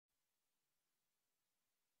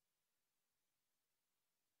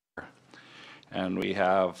And we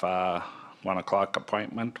have 1 o'clock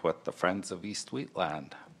appointment with the Friends of East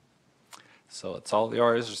Wheatland. So it's all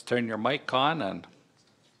yours. Just turn your mic on and.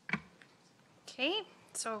 Okay,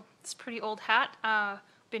 so it's a pretty old hat.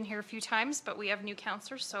 Been here a few times, but we have new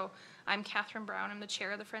counselors. So I'm Catherine Brown. I'm the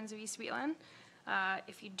chair of the Friends of East Wheatland.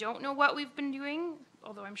 If you don't know what we've been doing,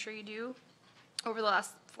 although I'm sure you do, over the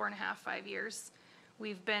last 4.5, 5 years,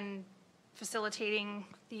 we've been facilitating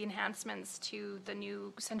the enhancements to the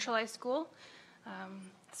new centralized school.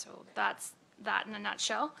 So that's that in a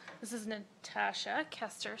nutshell. This is Natasha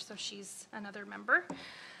Kester, so she's another member.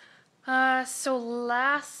 So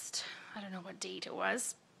last, I don't know what date it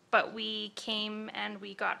was, but we came and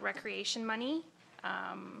we got recreation money,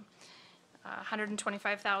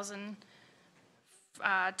 $125,000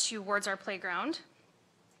 towards our playground,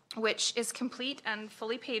 which is complete and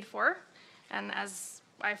fully paid for. And as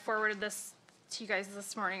I forwarded this to you guys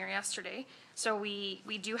this morning or yesterday, so we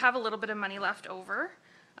do have a little bit of money left over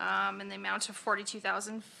in the amount of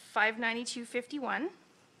 $42,592.51.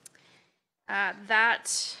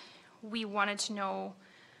 That we wanted to know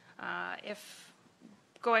if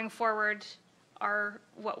going forward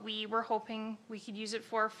what we were hoping we could use it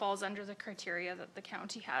for falls under the criteria that the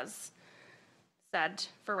county has said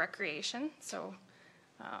for recreation. So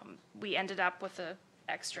we ended up with an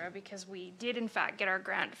extra because we did in fact get our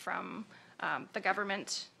grant from the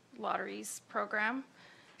government lotteries program.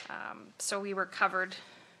 So we were covered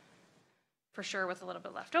for sure with a little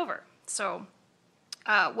bit left over. So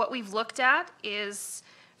what we've looked at is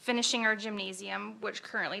finishing our gymnasium, which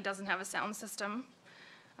currently doesn't have a sound system.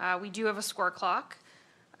 We do have a score clock,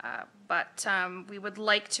 but we would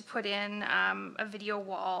like to put in a video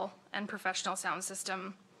wall and professional sound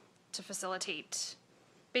system to facilitate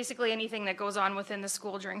basically anything that goes on within the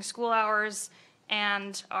school during school hours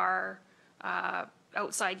and our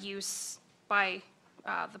outside use by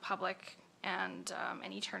the public and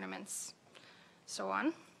any tournaments, so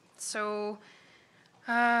on. So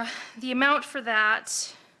the amount for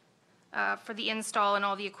that, for the install and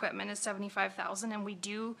all the equipment, is $75,000, and we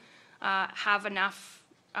do have enough,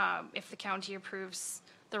 if the county approves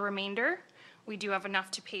the remainder, we do have enough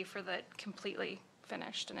to pay for that completely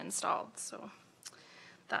finished and installed. So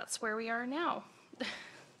that's where we are now.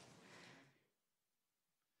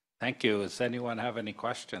 Thank you. Does anyone have any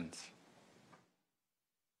questions?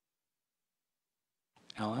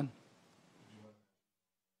 Ellen?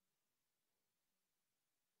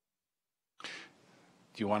 Do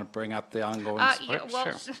you want to bring up the ongoing split? Yeah,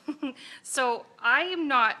 well, Sure. So I'm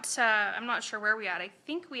not sure where we at. I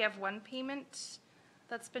think we have one payment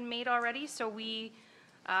that's been made already. So we,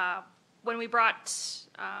 when we brought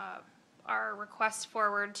our request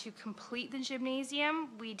forward to complete the gymnasium,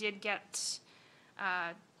 we did get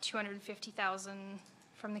 $250,000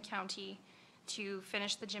 from the county to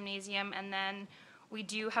finish the gymnasium, and then we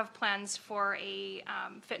do have plans for a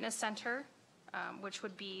fitness center, which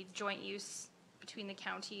would be joint use between the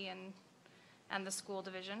county and the school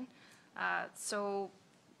division. So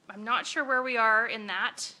I'm not sure where we are in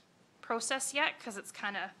that process yet, because it's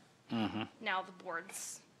kind of now the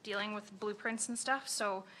board's dealing with blueprints and stuff.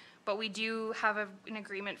 So, but we do have an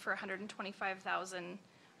agreement for $125,000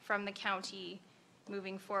 from the county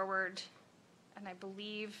moving forward, and I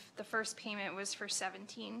believe the first payment was for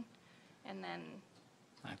 17, and then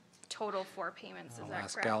total 4 payments. Is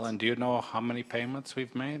that correct? Ellen, do you know how many payments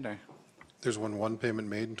we've made? Or? There's one payment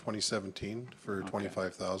made in 2017 for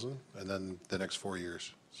 $25,000, and then the next 4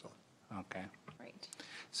 years. So. Okay. Right.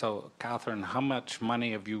 So, Catherine, how much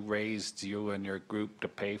money have you raised, you and your group, to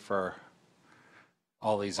pay for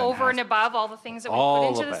all these? Over and above all the things that we put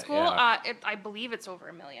into the school? Yeah. I believe it's over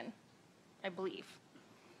 $1 million. I believe.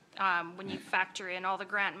 When you factor in all the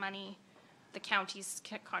grant money, the county's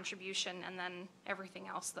contribution, and then everything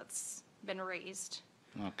else that's been raised.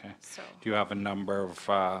 Okay. So. Do you have a number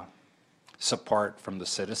of support from the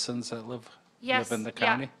citizens that live in the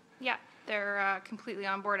county? Yeah, they're completely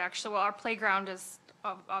on board, actually. Well, our playground is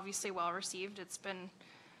obviously well received. It's been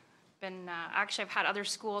actually, I've had other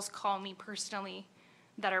schools call me personally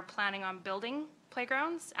that are planning on building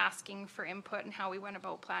playgrounds, asking for input and how we went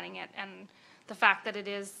about planning it, and the fact that it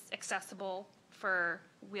is accessible for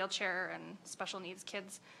wheelchair and special needs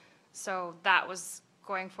kids. So that was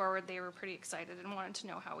going forward. They were pretty excited and wanted to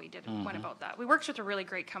know how we went about that. We worked with a really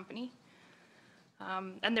great company,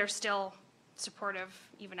 and they're still supportive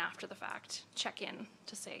even after the fact. Check in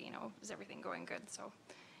to say, is everything going good? So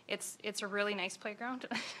it's a really nice playground.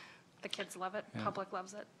 The kids love it. Yeah. Public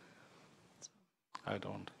loves it. So. I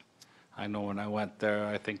don't. I know when I went there,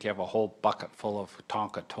 I think you have a whole bucket full of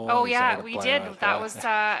Tonka toys. Oh yeah, there to we play did. with. That was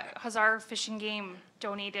Hazar Fish and Game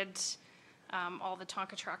donated all the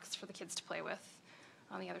Tonka trucks for the kids to play with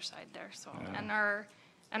on the other side there, so.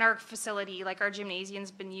 And our facility, like our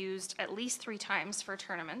gymnasium's been used at least 3 times for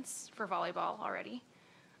tournaments for volleyball already.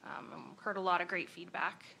 Heard a lot of great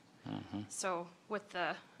feedback. So with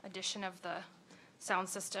the addition of the sound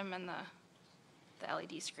system and the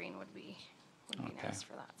LED screen would be Okay. nice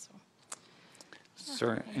for that, so. Is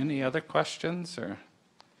there any other questions, or?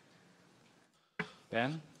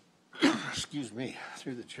 Ben? Excuse me,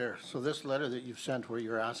 through the chair. So this letter that you've sent where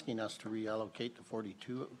you're asking us to reallocate the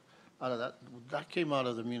 42 out of that came out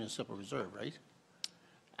of the municipal reserve, right?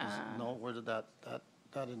 No, where did that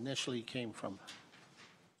initially came from?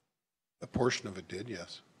 A portion of it did,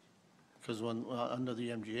 yes. Because when, under the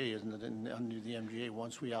MGA, isn't it, under the MGA,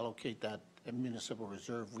 once we allocate that municipal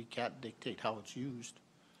reserve, we can't dictate how it's used.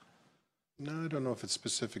 No, I don't know if it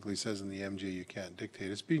specifically says in the MJ you can't dictate.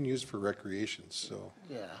 It's being used for recreation, so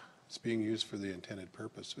Yeah. it's being used for the intended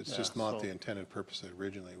purpose. It's just Yeah, not so- the intended purpose that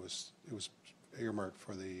originally was. It was earmarked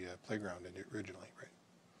for the playground originally, right?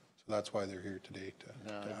 So that's why they're here today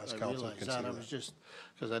to ask I council to realize that. consider I was that. just,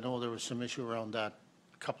 because I know there was some issue around that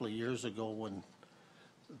a couple of years ago when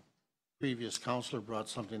the previous counselor brought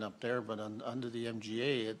something up there, but under the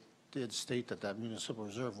MGA, it did state that that municipal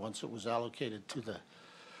reserve, once it was allocated to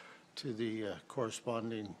the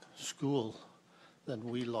corresponding school, then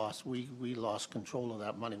we lost control of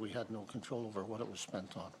that money. We had no control over what it was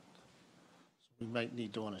spent on. So we might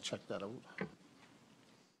need to want to check that out.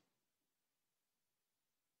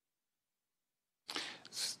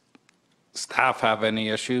 Staff have any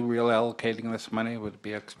issue reallocating this money? Would it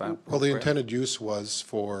be expendable? Well, the intended use was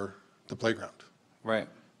for the playground. Right,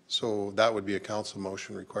 So that would be a council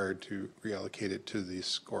motion required to reallocate it to the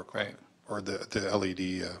scorecard. Right. Or the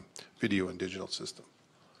LED video and digital system.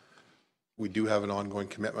 We do have an ongoing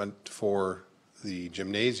commitment for the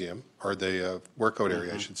gymnasium, or the workout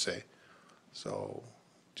area, I should say. So,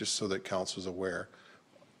 just so that council's aware.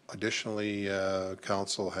 Additionally, the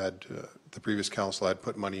previous council had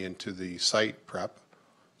put money into the site prep.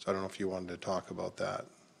 So I don't know if you wanted to talk about that,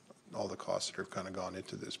 all the costs that have kind of gone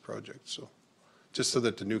into this project, so. Just so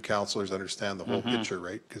that the new councilors understand the whole picture,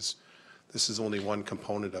 right? Because this is only one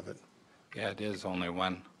component of it. yeah, it is only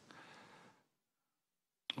one.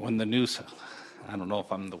 When I don't know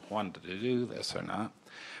if I'm the one to do this or not.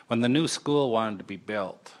 When the new school wanted to be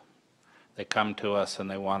built, they come to us and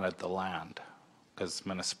they wanted the land, because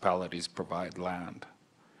municipalities provide land.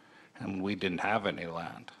 And we didn't have any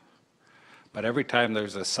land. But every time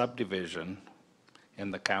there's a subdivision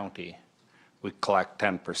in the county, we collect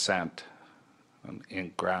 10%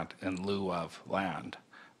 in grant in lieu of land.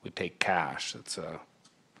 We take cash, it's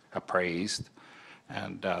appraised,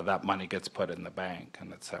 and that money gets put in the bank,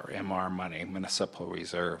 and it's our MR money, municipal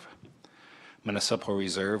reserve. Municipal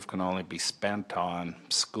reserve can only be spent on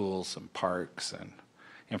schools and parks and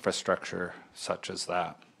infrastructure such as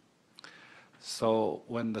that. So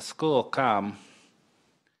when the school come,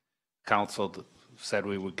 council said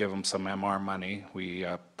we would give them some MR money. We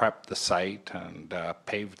prepped the site and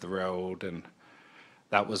paved the road, and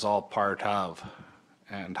that was all part of.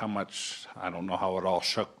 And how much, I don't know how it all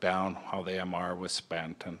shook down, how the MR was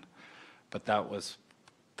spent, but that was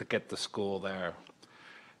to get the school there.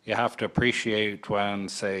 You have to appreciate when,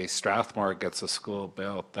 say, Strathmore gets a school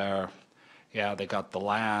built there, yeah, they got the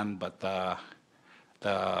land, but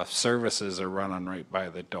the services are running right by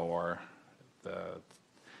the door.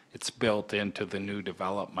 It's built into the new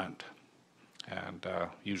development. And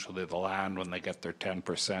usually the land, when they get their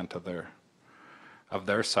 10% of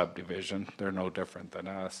their subdivision, they're no different than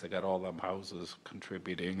us. They got all them houses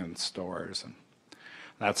contributing and stores, and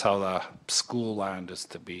that's how the school land is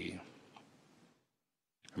to be.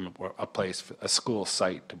 A school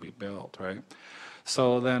site to be built, right?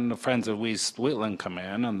 So then the Friends of East Wheatland come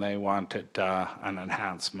in and they wanted an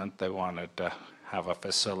enhancement. They wanted to have a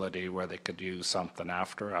facility where they could use something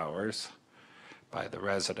after hours by the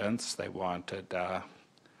residents. They wanted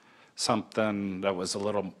something that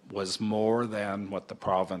was more than what the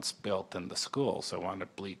province built in the schools. They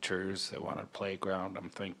wanted bleachers, they wanted playground, I'm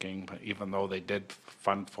thinking, but even though they did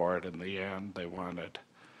fund for it in the end, they wanted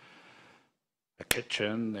a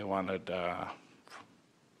kitchen, they wanted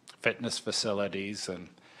fitness facilities,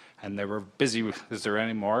 and they were busy. Is there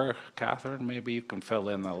any more, Catherine? Maybe you can fill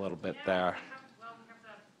in a little bit there. We have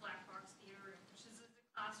the black box theater room, which is a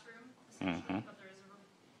classroom, essentially, but there is a room.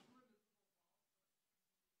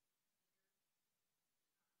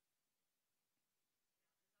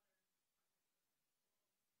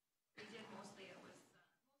 We did mostly, it was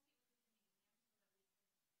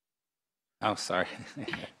Oh, sorry.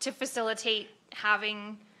 to facilitate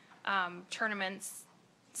having tournaments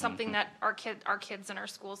something that our kids in our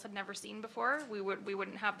schools had never seen before. We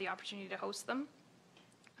wouldn't have the opportunity to host them.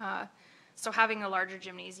 So having a larger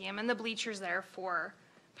gymnasium and the bleachers there for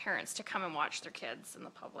parents to come and watch their kids and the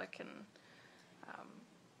public,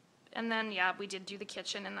 and then, yeah, we did do the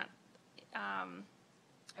kitchen, and that,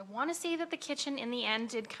 I want to say that the kitchen in the end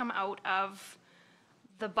did come out of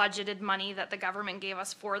the budgeted money that the government gave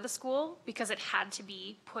us for the school, because it had to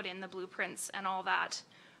be put in the blueprints and all that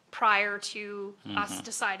prior to us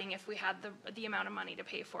deciding if we had the amount of money to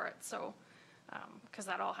pay for it. So, because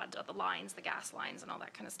that all had the lines, the gas lines and all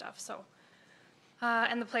that kind of stuff. So,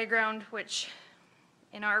 and the playground, which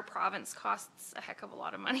in our province costs a heck of a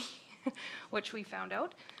lot of money, which we found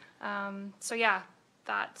out. So yeah,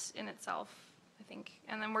 that in itself, I think.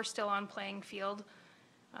 And then we're still on playing field.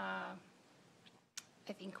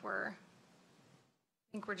 I think we're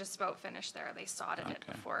just about finished there. They sodded it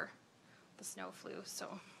before the snow flew,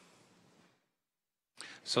 so.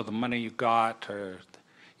 So the money you got or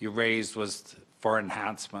you raised was for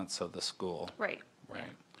enhancements of the school? Right. Right.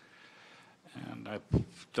 And I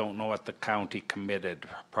don't know what the county committed,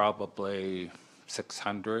 probably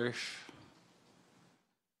 600-ish?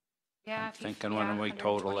 Yeah. I'm thinking when we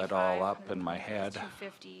total it all up in my head,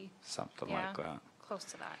 250, something yeah, like that. close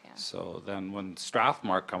to that, yeah. So then when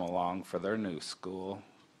Strathmore come along for their new school,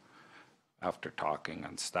 after talking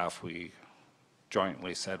and stuff, we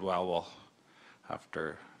jointly said, well, we'll,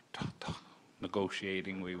 after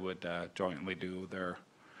negotiating, we would jointly do their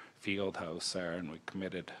field house there, and we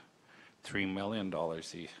committed $3 million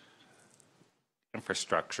the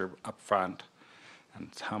infrastructure up front. And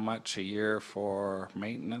how much a year for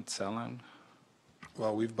maintenance, Ellen?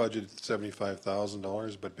 Well, we've budgeted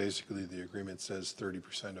 $75,000, but basically the agreement says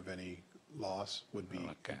 30% of any loss would be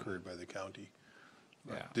incurred by the county.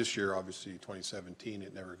 But Yeah. this year, obviously, 2017,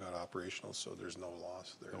 it never got operational, so there's no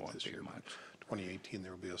loss there There won't this be year. much. 2018,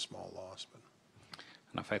 there will be a small loss, but.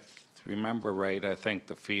 And if I remember right, I think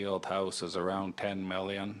the field house is around 10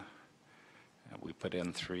 million. And we put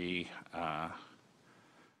in 3,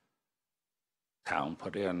 town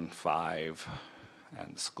put in 5,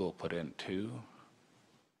 and the school put in 2.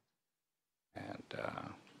 And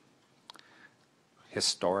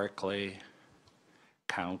historically,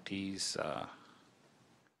 counties,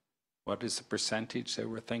 what is the percentage they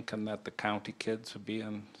were thinking that the county kids would be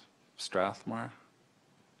in Strathmore?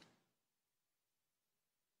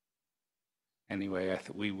 Anyway, I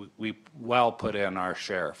think we well put in our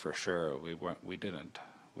share for sure. We were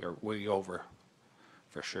way over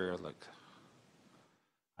for sure. Like,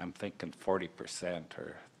 I'm thinking 40%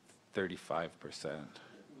 or 35%.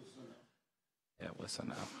 Yeah, it was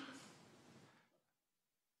enough.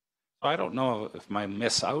 I don't know if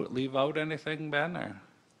I leave out anything, Ben, or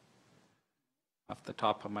off the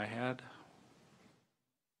top of my head.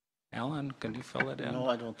 Ellen, can you fill it in? No,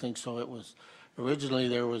 I don't think so. It was, originally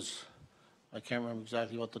there was, I can't remember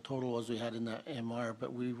exactly what the total was we had in that MR,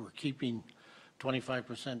 but we were keeping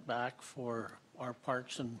 25% back for our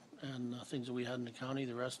parks and things that we had in the county.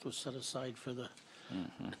 The rest was set aside for the,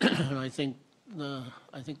 and I think the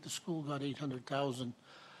school got 800,000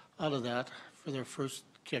 out of that for their first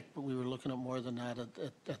kick, but we were looking at more than that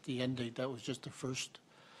at the end date. That was just the first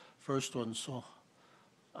one, so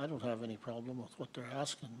I don't have any problem with what they're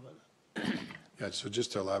asking, but. Yeah, so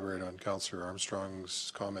just to elaborate on Councillor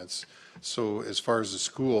Armstrong's comments. So as far as the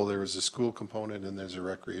school, there is a school component and there's a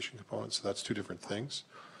recreation component, so that's 2 different things.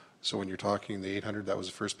 So when you're talking the 800, that was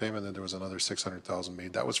the first payment, then there was another 600,000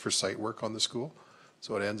 made. That was for site work on the school.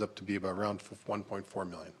 So it ends up to be about around 1.4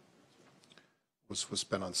 million was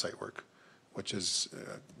spent on site work, which is,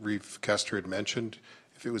 Reeve Kester had mentioned,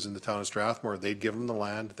 if it was in the town of Strathmore, they'd give them the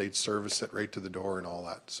land, they'd service it right to the door and all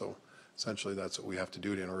that. So essentially that's what we have to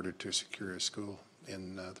do in order to secure a school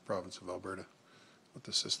in the province of Alberta with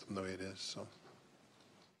the system the way it is. So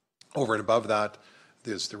over and above that,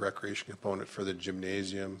 there's the recreation component for the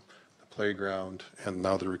gymnasium, the playground, and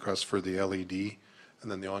now the request for the LED, and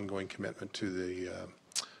then the ongoing commitment to the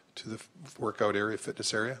workout area,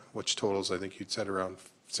 fitness area, which totals, I think you'd said around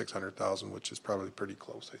 600,000, which is probably pretty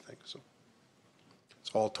close, I think. So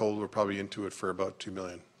all told, we're probably into it for about 2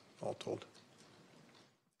 million, all told.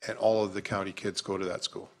 And all of the county kids go to that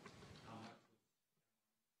school.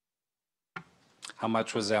 How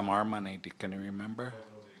much was MR money? Can you remember?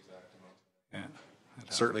 Yeah.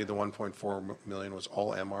 Certainly the 1.4 million was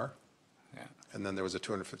all MR. Yeah. And then there was a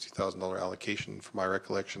 $250,000 allocation, from my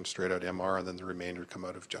recollection, straight out MR, and then the remainder come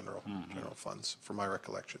out of general funds, from my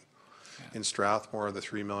recollection. Yeah. In Strathmore, the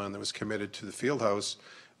 3 million that was committed to the field house,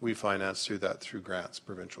 we financed through grants,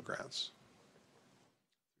 provincial grants.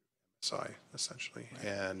 SI, essentially, right.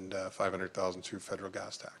 And 500,000 through federal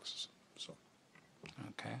gas taxes. So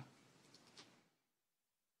Okay.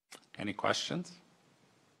 Any questions?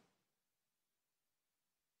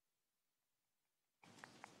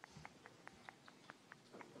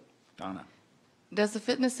 Donna? Does the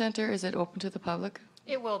fitness center, is it open to the public?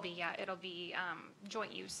 It will be, yeah. It'll be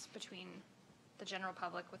joint use between the general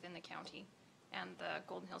public within the county and the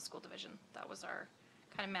Golden Hills School Division. That was our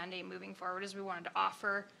kind of mandate moving forward, is we wanted to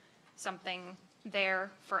offer something there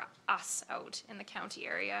for us out in the county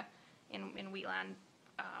area in Wheatland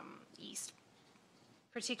East.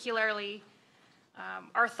 Particularly,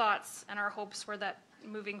 our thoughts and our hopes were that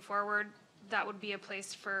moving forward, that would be a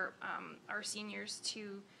place for our seniors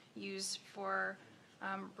to use for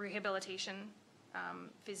rehabilitation,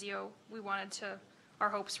 physio. We wanted to, our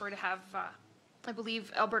hopes were to have, I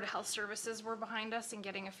believe Alberta Health Services were behind us in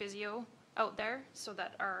getting a physio out there so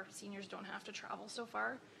that our seniors don't have to travel so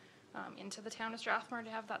far into the town of Strathmore to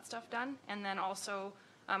have that stuff done. And then also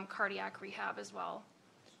cardiac rehab as well.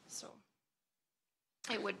 So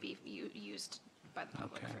it would be used by the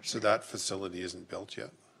public Okay. for So sure. that facility isn't built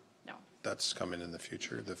yet? No. That's coming in the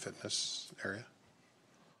future, the fitness area?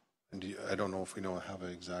 And I don't know if we have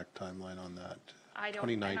an exact timeline on that. I don't,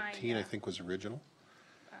 and I, 2019, I yeah. think, was original.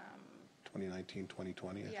 2019,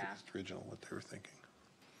 2020, I think Yeah. is original, what they were thinking.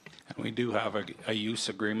 And we do have a use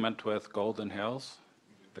agreement with Golden Hills,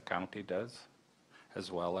 the county does, as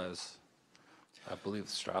well as, I believe,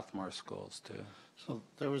 Strathmore schools too. So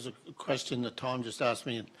there was a question that Tom just asked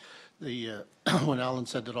me, the, when Alan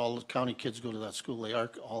said that all the county kids go to that school, they are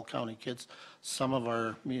all county kids. Some of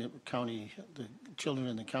our county, the children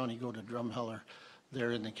in the county go to Drumheller.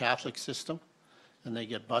 They're in the Catholic system, and they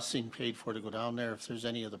get busing paid for to go down there. If there's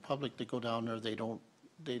any of the public that go down there, they don't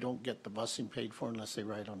get the busing paid for unless they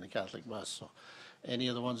ride on the Catholic bus. So any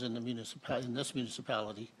of the ones in the in this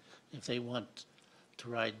municipality, if they want to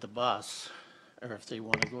ride the bus, or if they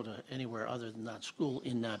want to go to anywhere other than that school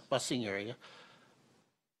in that busing area,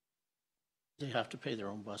 they have to pay their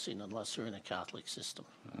own busing unless they're in a Catholic system.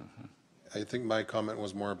 I think my comment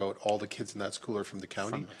was more about all the kids in that school are from the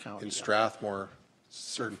county. From the county, In yeah. Strathmore,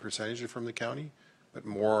 certain percentage are from the county, but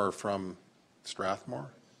more are from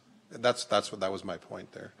Strathmore. That was my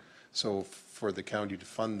point there. So for the county to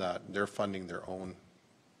fund that, they're funding their own,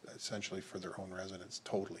 essentially for their own residents,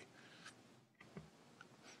 totally.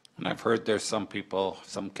 And I've heard there's some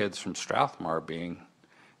kids from Strathmore being,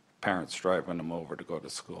 parents driving them over to go to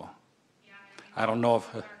school. I don't know if,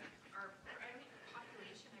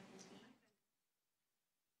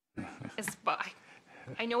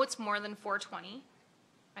 I know it's more than 420.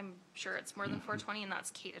 I'm sure it's more than 420, and that's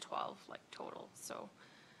K to 12, like total. So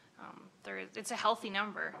it's a healthy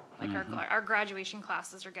number. Like our graduation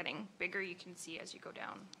classes are getting bigger. You can see as you go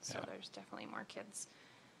down. So Yeah. there's definitely more kids,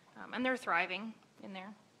 and they're thriving in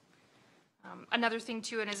there. Another thing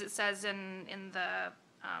too, and as it says in the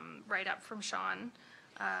write up from Sean,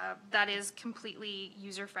 that is completely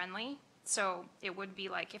user friendly. So it would be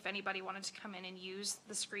like if anybody wanted to come in and use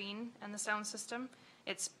the screen and the sound system,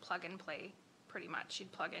 it's plug and play pretty much.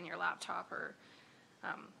 You'd plug in your laptop or,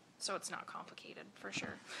 so it's not complicated for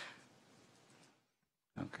sure.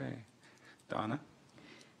 okay. Donna?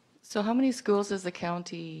 So how many schools is the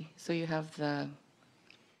county, so you have the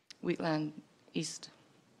Wheatland East,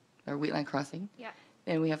 or Wheatland Crossing, Yeah.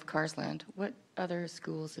 and we have Carsland. What other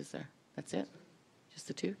schools is there? That's it? Just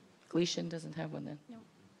the two? Gleason doesn't have one then? No.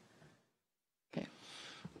 Okay.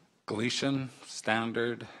 Gleason,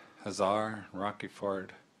 Standard, Hazar, Rocky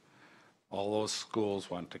Ford, all those schools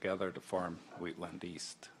went together to form Wheatland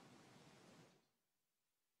East.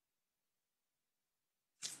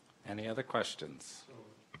 Any other questions?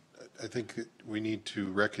 I think that we need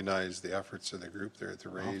to recognize the efforts of the group there to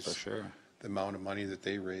Oh, raise for sure. the amount of money that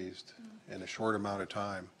they raised in a short amount of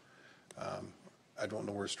time. I don't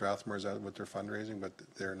know where Strathmore's at with their fundraising, but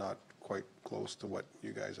they're not quite close to what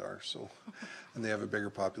you guys are, so, and they have a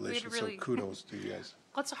bigger population, so really- kudos to you guys.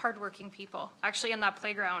 Lots of hardworking people. Actually, in that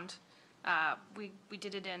playground, we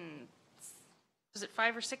did it in, was it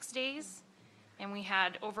 5 or 6 days? And we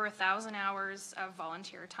had over 1,000 hours of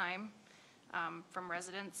volunteer time from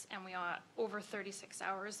residents, and we got over 36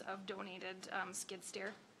 hours of donated skid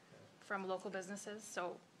steer from local businesses.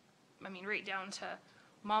 So, I mean, right down to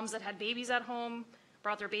moms that had babies at home,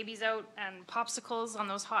 brought their babies out, and popsicles on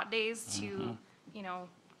those hot days to, you know,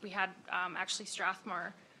 we had actually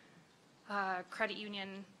Strathmore Credit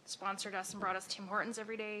Union sponsored us and brought us Tim Hortons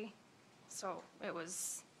every day. So it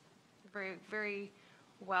was a very, very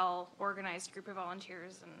well-organized group of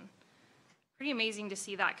volunteers, and pretty amazing to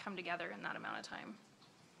see that come together in that amount of time.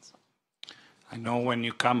 So. I know when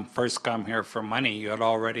you first come here for money, you had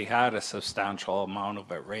already had a substantial amount of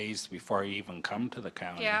it raised before you even come to the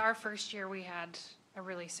county. Yeah, our first year we had a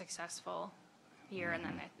really successful year, and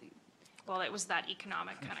then well, it was that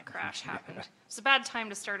economic kind of crash happened. It's a bad time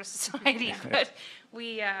to start a society, but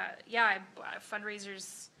we,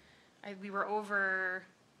 fundraisers, we were over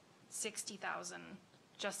 60,000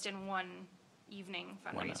 just in one evening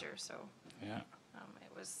fundraiser, so Yeah.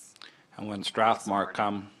 it was, And when Strathmore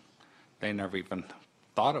come, they never even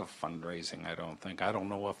thought of fundraising, I don't think. I don't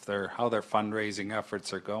know if how their fundraising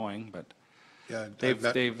efforts are going, but Yeah, they've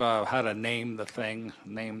had to name the thing,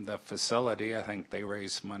 name the facility. I think they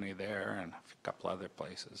raised money there and a couple other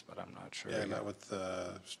places, but I'm not sure. Yeah, I yet. met with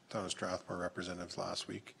Town of Strathmore representatives last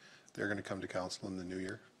week. They're going to come to council in the new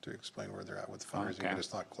year to explain where they're at with fundraising, Okay. but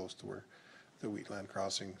it's not close to where the Wheatland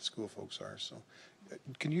Crossing school folks are. So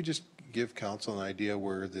can you just give council an idea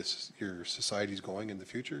where your society's going in the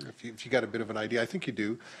future? If you got a bit of an idea, I think you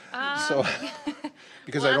do. So,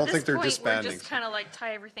 because I don't think they're We're disbanding. just kind of like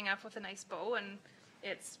tie everything up with a nice bow, and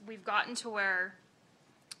we've gotten to where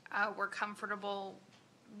we're comfortable.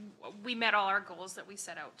 We met all our goals that we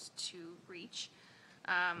set out to reach.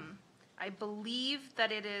 I believe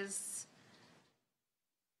that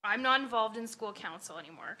I'm not involved in school council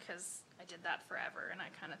anymore because I did that forever, and I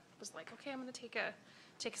kind of was like, okay, I'm going to take a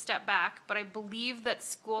step back. But I believe that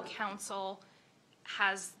school council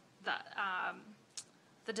has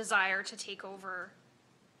the desire to take over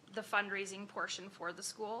the fundraising portion for the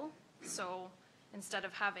school. So instead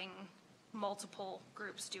of having multiple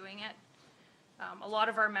groups doing it, a lot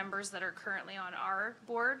of our members that are currently on our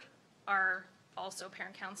board are also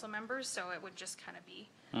parent council members, so it would just kind of be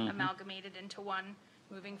amalgamated into one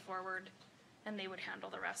moving forward, and they would handle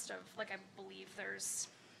the rest of, like, I believe there's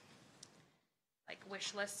like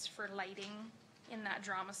wish lists for lighting in that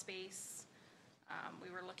drama space. We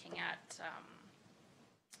were looking at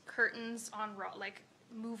curtains on like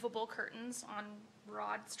movable curtains on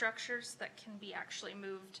rod structures that can be actually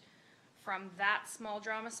moved from that small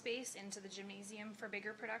drama space into the gymnasium for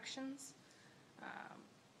bigger productions.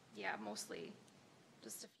 Yeah, mostly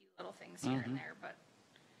just a few little things here and there, but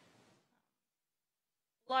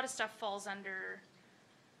a lot of stuff falls under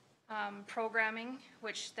programming,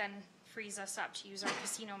 which then frees us up to use our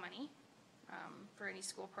casino money for any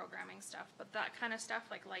school programming stuff. But that kind of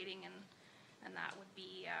stuff, like lighting and that would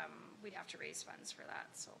be, we'd have to raise funds for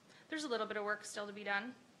that. So there's a little bit of work still to be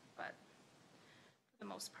done, but for the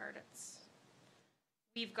most part,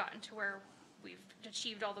 we've gotten to where we've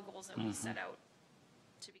achieved all the goals that we set out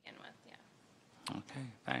to begin with, yeah.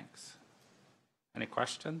 Okay, thanks. Any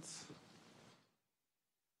questions?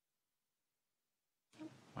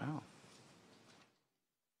 Wow.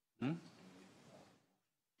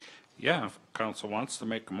 Yeah, if council wants to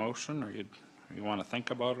make a motion, or you want to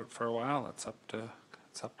think about it for a while, it's up to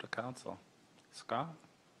council. Scott?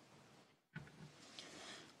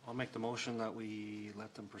 I'll make the motion that we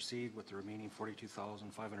let them proceed with the remaining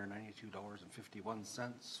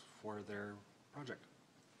 $42,592.51 for their project.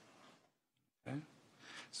 Okay.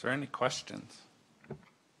 Is there any questions?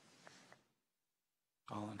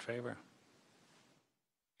 All in favor?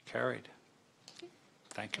 Carried.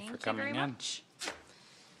 Thank you for coming in. Thank you very much.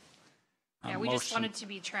 Yeah, we just wanted to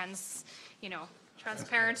be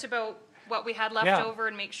transparent about what we had left Yeah. over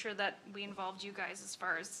and make sure that we involved you guys as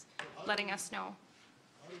far as letting us know.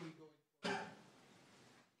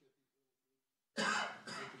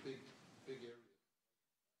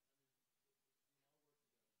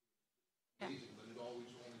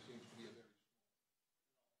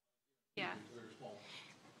 Yeah. Yeah.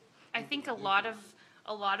 I think a lot of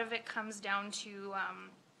it comes down to,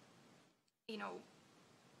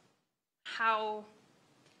 how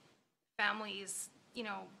families,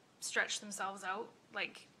 stretch themselves out.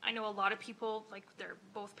 Like, I know a lot of people, like,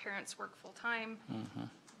 both parents work full-time.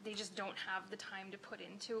 They just don't have the time to put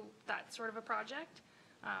into that sort of a project.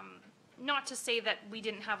 Not to say that we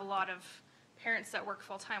didn't have a lot of parents that work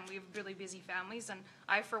full-time. We have really busy families, and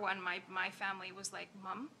I, for one, my family was like,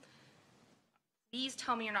 Mom, please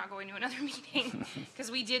tell me you're not going to another meeting, because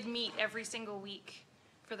we did meet every single week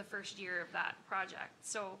for the first year of that project.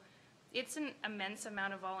 So it's an immense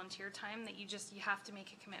amount of volunteer time that you have to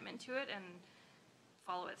make a commitment to it and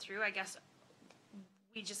follow it through. I guess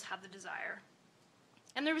we just had the desire.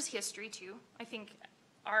 And there was history too. I think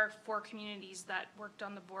our 4 communities that worked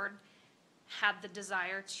on the board had the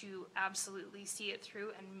desire to absolutely see it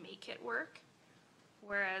through and make it work.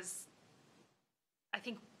 Whereas I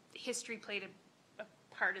think history played a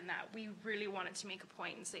part in that. We really wanted to make a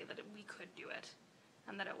point and say that we could do it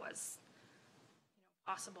and that it was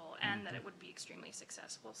possible and that it would be extremely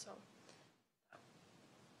successful. So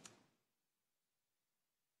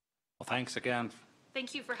Well, thanks again.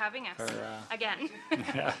 Thank you for having us, For, again.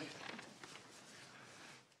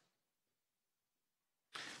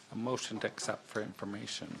 A motion to accept for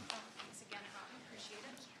information. Thanks again, Ron. Appreciate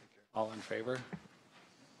it. All in favor?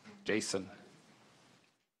 Jason?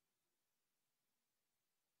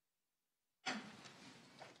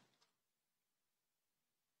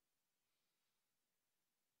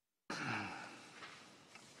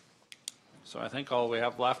 So I think all we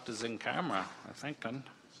have left is in camera, I think, then.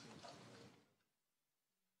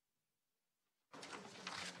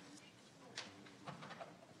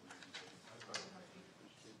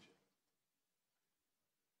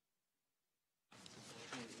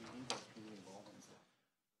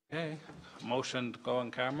 Okay, motion to go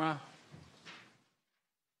on camera.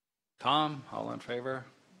 Tom, all in favor?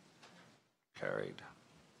 Carried.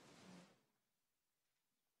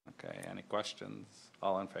 Okay, any questions?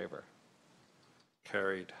 All in favor?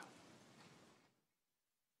 Carried.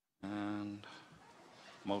 And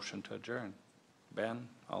motion to adjourn. Ben,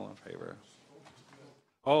 all in favor?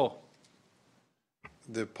 Oh,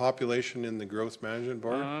 The population in the growth management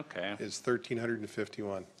board okay, is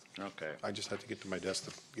 1,351. okay. I just had to get to my desk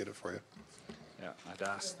to get it for you. Yeah, I'd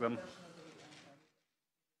ask them.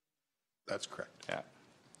 That's correct. Yeah.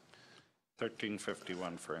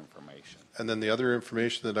 1351 for information. And then the other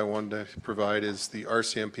information that I wanted to provide is the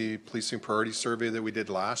RCMP Policing Priority Survey that we did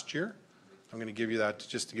last year. I'm going to give you that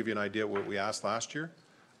just to give you an idea of what we asked last year.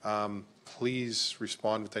 Please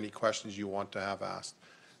respond with any questions you want to have asked.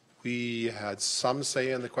 We had some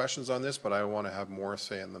say in the questions on this, but I want to have more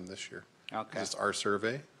say in them this year. Okay. It's our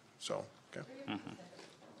survey, so, okay.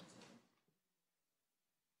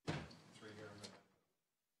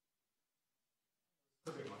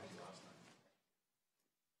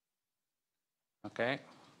 Okay,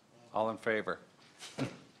 all in favor?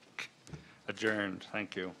 Adjourned,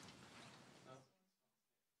 thank you.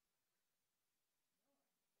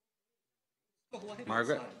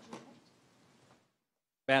 Margaret?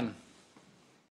 Ben?